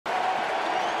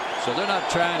So they're not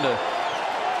trying to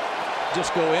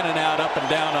just go in and out, up and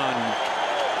down on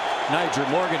Nyjer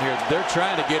Morgan here. They're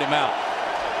trying to get him out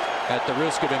at the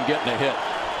risk of him getting a hit.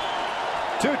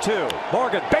 2-2.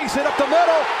 Morgan base it up the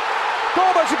middle.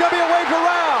 Gomez is going to be waved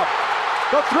around.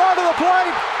 The throw to the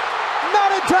plate.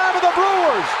 Not in time, and the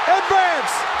Brewers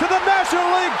advance to the National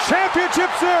League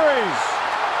Championship Series.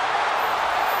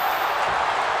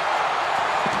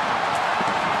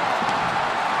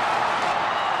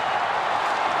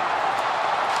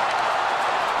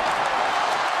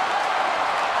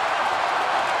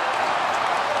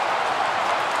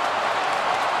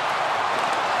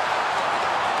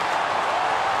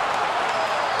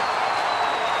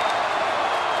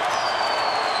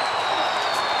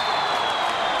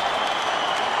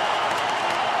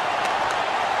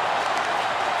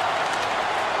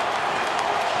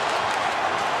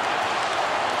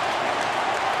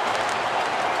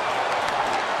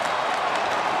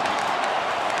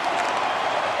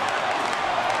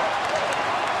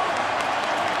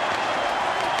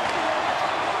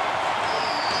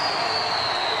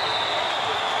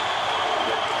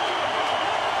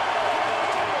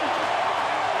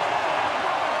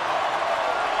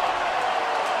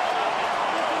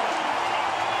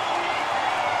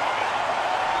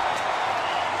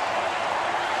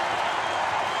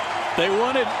 They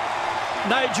wanted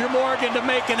Nyjer Morgan to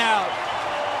make an out.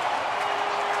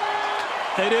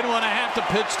 They didn't want to have to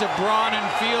pitch to Braun and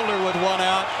Fielder with one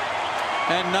out.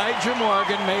 And Nyjer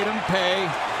Morgan made him pay.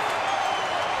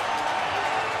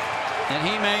 And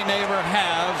he may never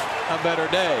have a better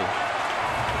day.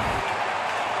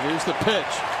 Here's the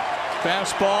pitch.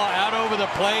 Fastball out over the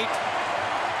plate,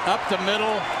 up the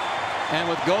middle. And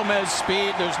with Gomez's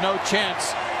speed, there's no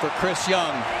chance for Chris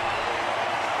Young.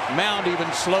 Mound even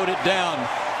slowed it down.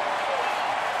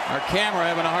 Our camera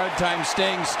having a hard time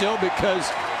staying still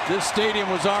because this stadium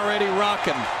was already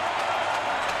rocking.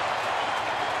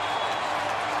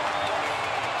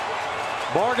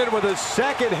 Morgan with his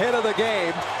second hit of the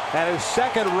game and his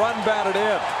second run batted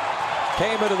in.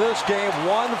 Came into this game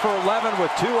 1 for 11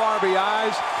 with 2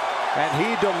 RBIs, and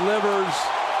he delivers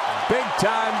big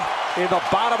time in the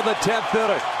bottom of the 10th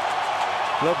inning.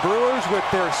 The Brewers with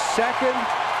their second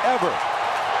ever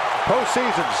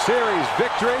postseason series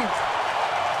victory.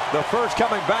 The first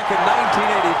coming back in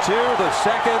 1982, the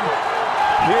second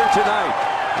here tonight.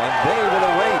 And they will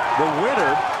await the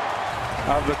winner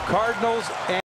of the Cardinals and